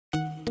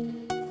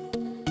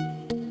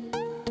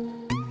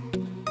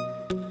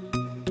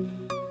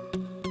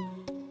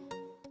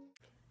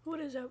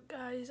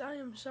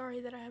I'm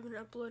sorry that I haven't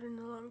uploaded in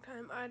a long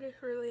time. I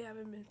just really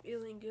haven't been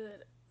feeling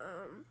good.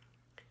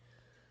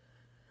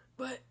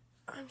 But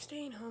I'm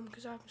staying home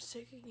because I'm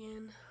sick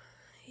again.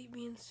 I hate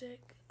being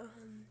sick.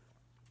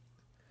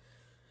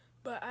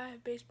 But I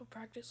have baseball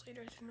practice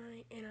later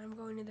tonight, and I'm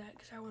going to that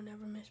because I will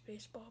never miss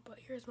baseball. But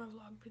here's my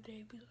vlog for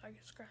today. Please like and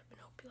subscribe, and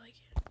hope you like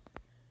it.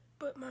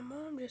 But my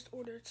mom just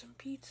ordered some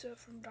pizza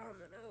from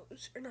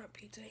Domino's, or not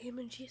pizza, ham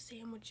and cheese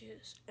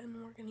sandwiches,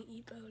 and we're gonna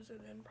eat those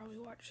and then probably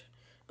watch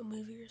a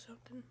movie or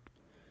something.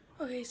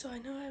 Okay, so I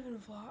know I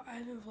haven't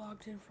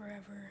vlogged in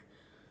forever,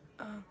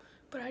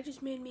 but I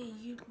just made me a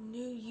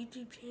new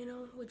YouTube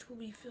channel, which will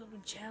be filled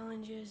with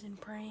challenges and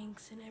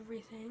pranks and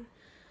everything.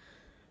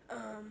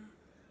 And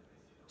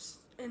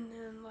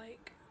then,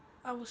 like,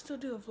 I will still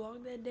do a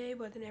vlog that day,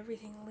 but then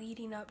everything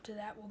leading up to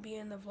that will be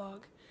in the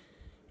vlog.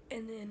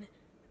 And then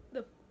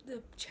the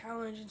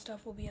challenge and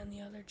stuff will be on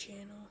the other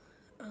channel.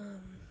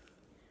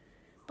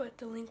 But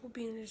the link will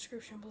be in the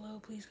description below.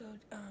 Please go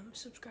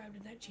subscribe to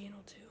that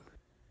channel too.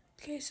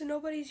 Okay, so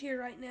nobody's here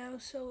right now,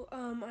 so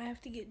I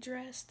have to get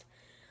dressed,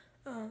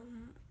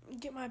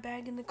 get my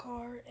bag in the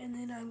car, and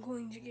then I'm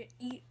going to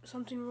eat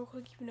something real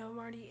quick. Even though I'm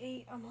already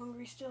ate, I'm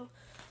hungry still.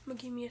 I'm gonna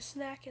give me a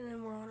snack, and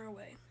then we're on our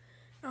way.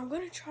 I'm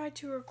gonna try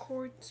to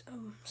record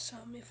some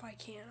if I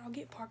can. I'll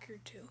get Parker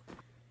too,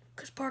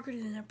 cause Parker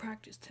didn't have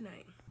practice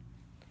tonight.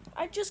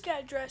 I just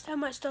got dressed, have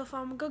my stuff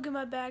on, go get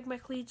my bag, my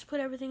cleats,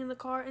 put everything in the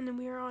car, and then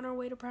we are on our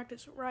way to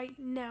practice right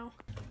now.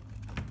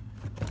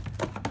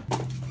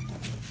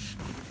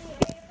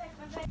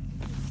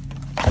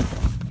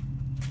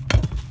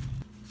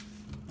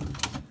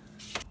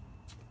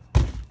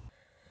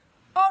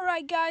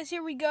 Alright guys,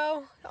 here we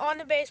go. On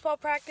to baseball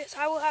practice.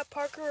 I will have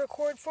Parker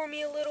record for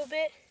me a little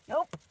bit.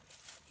 Nope.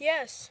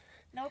 Yes.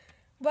 Nope.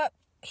 But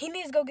he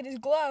needs to go get his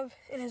glove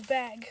in his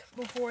bag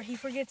before he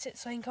forgets it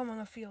so he can come on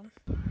the field.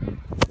 We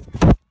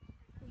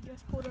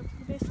just pulled up to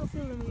the baseball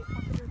field and we get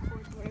Parker to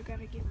record where I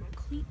gotta get my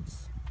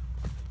cleats.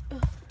 And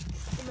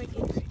my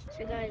Gatorade.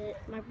 So guys,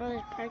 my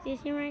brother's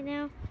practicing right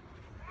now,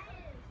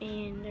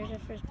 and there's our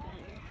first batter.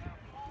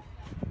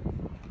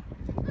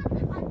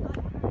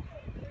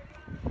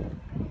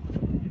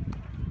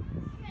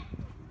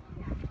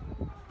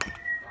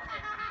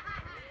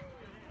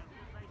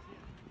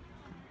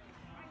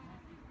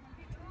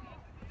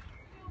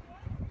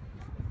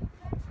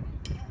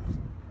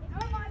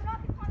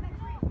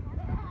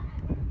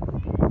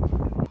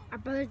 Our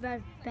brother's about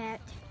to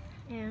bat,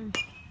 and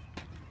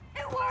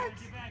It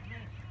works!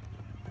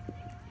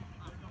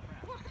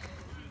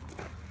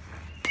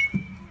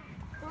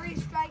 3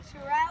 strikes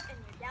you're out and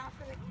you're down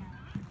for the count.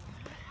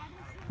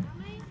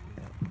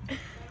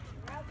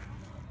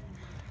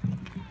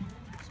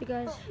 so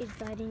guys, he's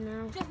batting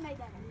now. Just made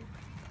that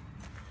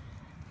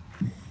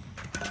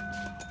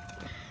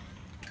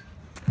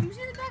Let me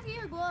see the back of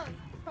your glove,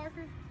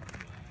 Parker.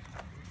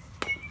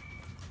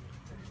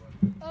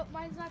 Oh,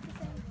 mine's not the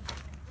same.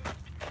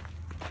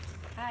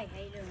 Hi,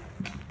 how you doing?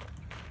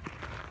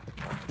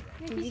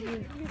 And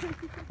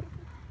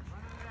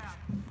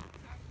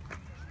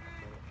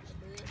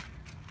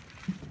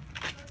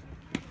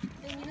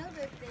you know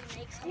that they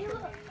make something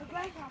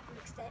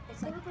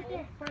it's like right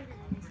there.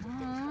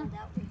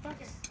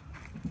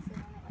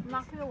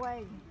 Knock it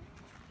away.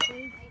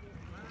 Please.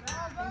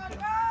 Thank you.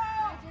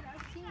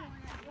 I've seen one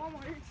at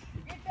Walmart.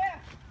 Get there.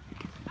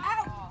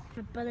 Ow!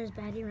 My brother's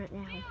batting right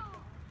now.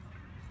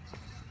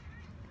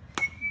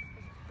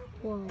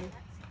 Whoa,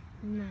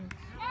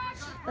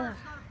 nice. Ugh.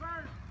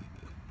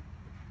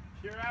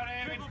 You're out,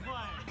 Evan.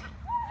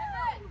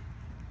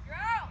 You're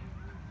out.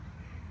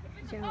 If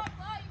it's So- a hot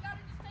ball, you gotta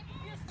just take a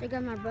few So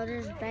guys, my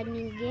brother's batting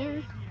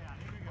again.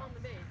 on the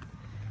base.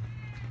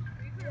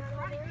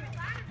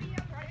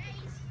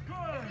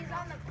 He's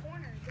on the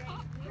corner,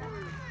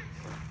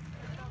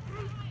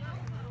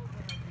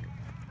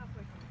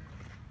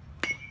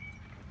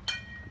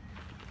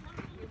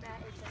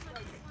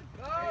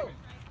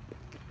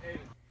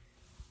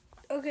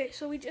 Okay,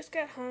 so we just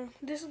got home.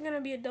 This is going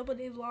to be a double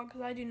day vlog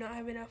because I do not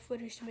have enough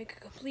footage to make a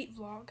complete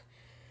vlog.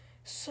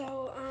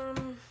 So,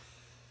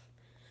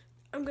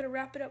 I'm going to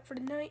wrap it up for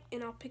tonight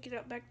and I'll pick it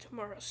up back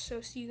tomorrow.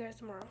 So, see you guys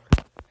tomorrow.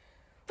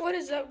 What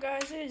is up,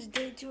 guys? It is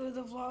day 2 of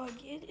the vlog.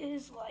 It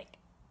is like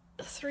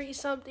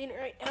 3-something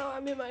right now.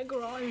 I'm in my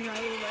garage riding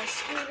my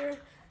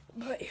scooter.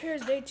 But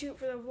here's day 2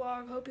 for the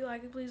vlog. Hope you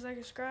like it. Please like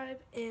and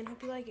subscribe and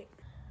hope you like it.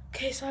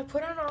 Okay, so I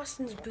put on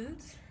Austin's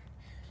boots.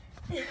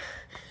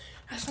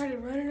 I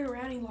started running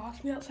around. He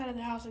locked me outside of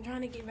the house. I'm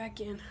trying to get back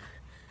in.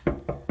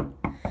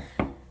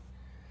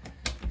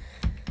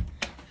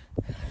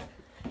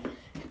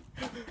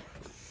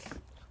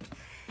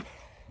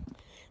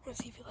 Let's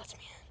see if he lets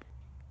me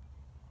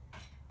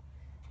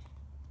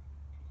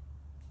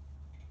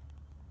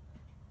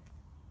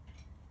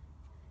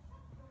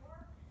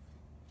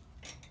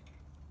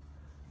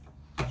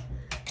in.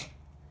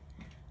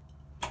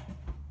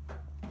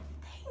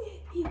 Dang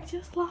it, he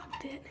just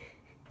locked it.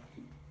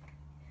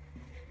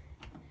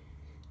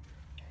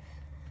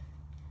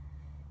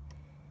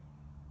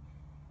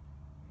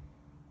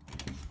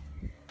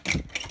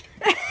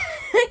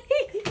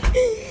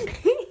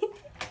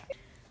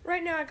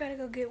 now I gotta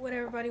go get what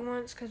everybody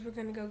wants because we're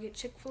gonna go get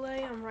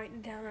Chick-fil-A. I'm writing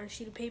it down on a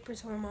sheet of paper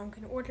so my mom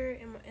can order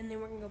it, and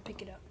then we're gonna go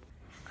pick it up.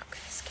 I'm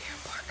gonna scare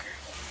Parker.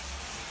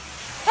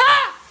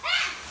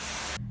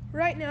 Ah!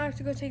 Right now I have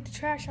to go take the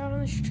trash out on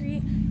the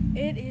street.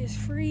 It is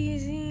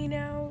freezing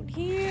out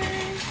here.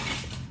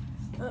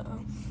 Uh-oh.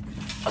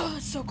 Oh,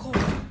 it's so cold.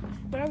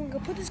 But I'm gonna go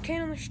put this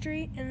can on the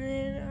street, and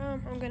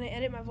then I'm gonna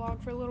edit my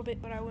vlog for a little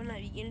bit, but I will not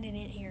be editing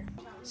it here.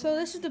 So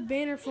this is the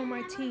banner for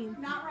my team.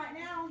 Not right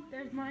now.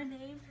 There's my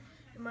name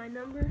and my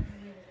number.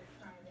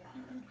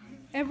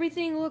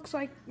 Everything looks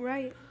like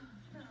right.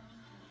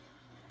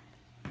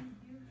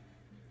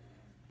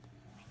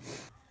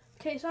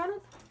 Okay, so I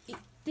don't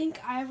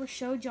think I ever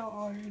showed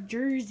y'all our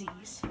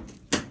jerseys.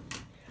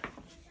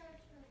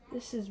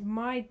 This is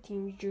my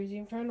team's jersey.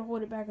 I'm trying to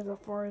hold it back as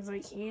far as I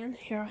can.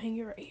 Here, I'll hang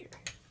it right here.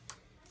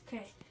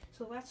 Okay,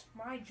 so that's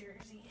my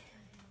jersey.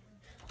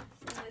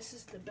 And this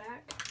is the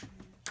back.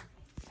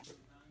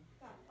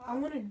 I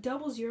wanted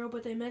 00,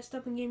 but they messed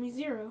up and gave me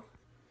 0.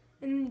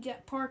 And then you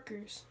got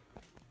Parker's,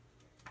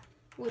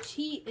 which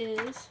he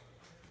is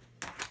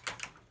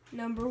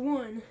number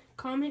 1.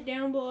 Comment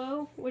down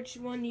below which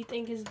one you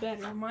think is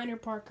better, mine or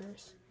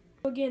Parker's.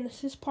 Again,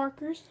 this is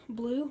Parker's,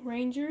 blue,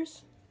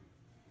 Rangers.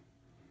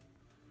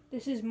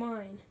 This is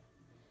mine,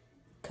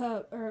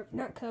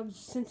 not Cubs,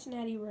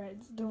 Cincinnati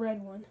Reds, the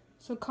red one.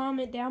 So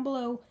comment down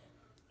below,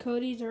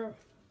 Cody's or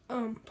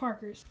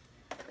Parker's.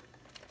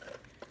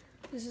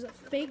 This is a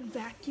fake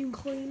vacuum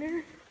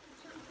cleaner.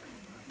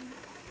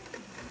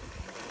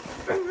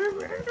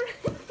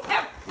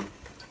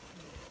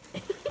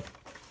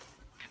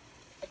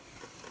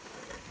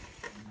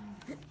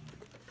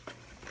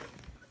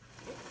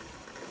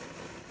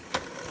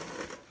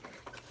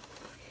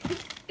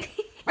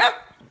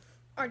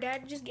 Our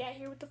dad just got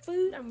here with the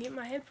food. I'm getting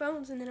my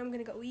headphones and then I'm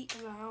gonna go eat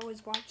because I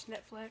always watch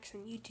Netflix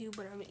and YouTube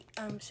when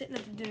I'm sitting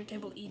at the dinner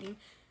table eating.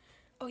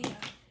 Oh yeah,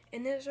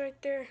 and this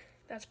right there,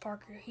 that's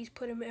Parker. He's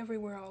put him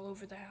everywhere all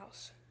over the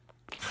house.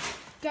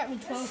 Got me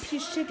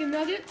 12-piece chicken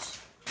nuggets,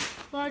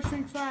 large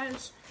french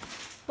fries,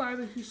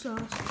 barbecue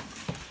sauce,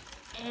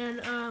 and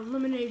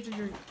lemonade to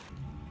drink.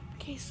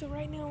 Okay, so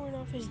right now we're in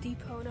Office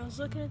Depot and I was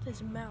looking at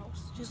this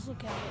mouse. Just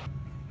look at it.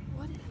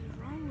 What is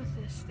wrong with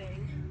this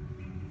thing?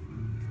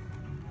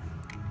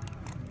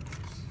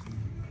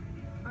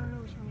 I don't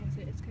know what's wrong with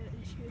it. It's got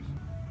issues.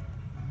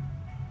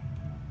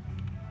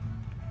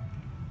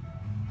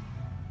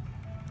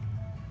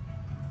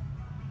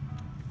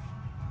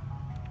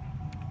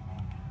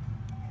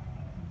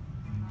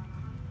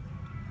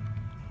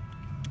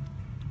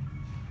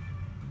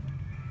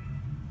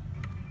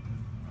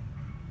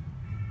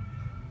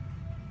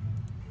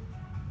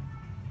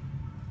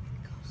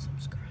 Go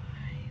subscribe.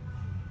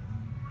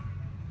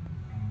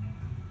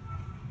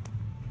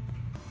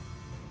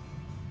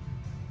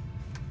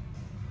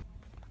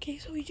 Okay,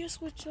 so we just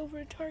switched over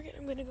to Target.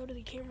 I'm gonna go to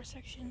the camera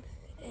section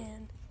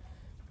and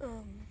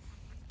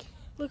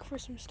look for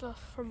some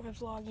stuff for my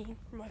vlogging,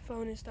 for my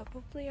phone and stuff.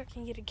 Hopefully I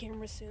can get a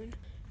camera soon,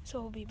 so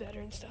it'll be better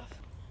and stuff.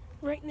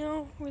 Right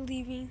now we're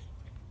leaving.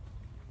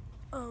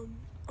 On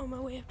my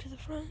way up to the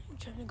front, I'm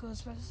trying to go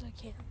as fast as I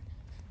can,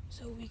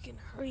 so we can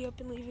hurry up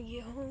and leave and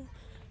get home.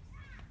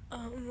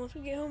 Once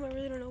we get home, I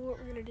really don't know what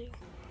we're gonna do.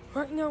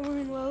 Right now we're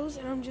in Lowe's,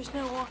 and I'm just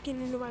now walking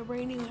into my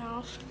brand new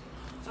house.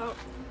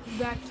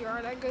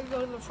 Backyard. I gotta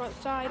go to the front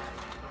side.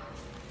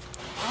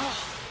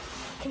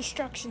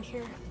 Construction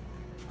here.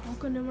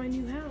 Welcome to my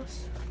new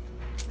house.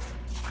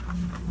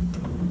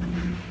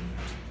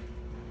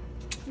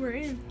 We're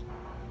in.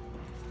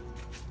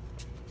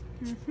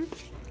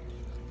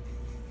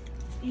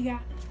 You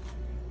got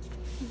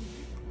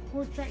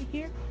porch right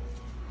here.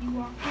 You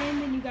walk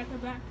in and you got the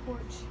back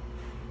porch.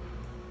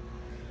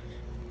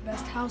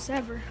 Best house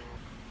ever.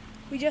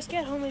 We just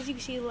got home. As you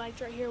can see, the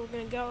lights right here. We're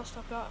gonna get all the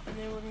stuff out, and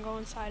then we're gonna go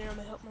inside, and I'm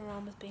gonna help my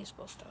mom with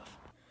baseball stuff.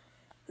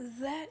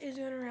 That is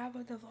gonna wrap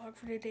up the vlog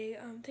for today.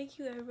 Thank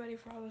you everybody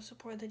for all the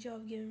support that y'all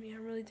have given me.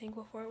 I'm really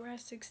thankful for it. We're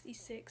at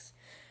 66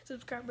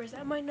 subscribers.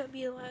 That might not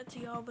be a lot to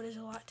y'all, but it's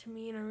a lot to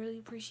me, and I really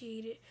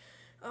appreciate it.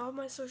 All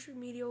my social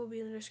media will be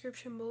in the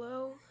description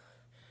below.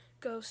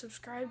 Go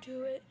subscribe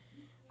to it.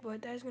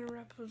 But that's gonna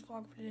wrap up the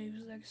vlog for today.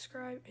 Please like,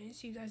 subscribe, and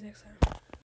see you guys next time.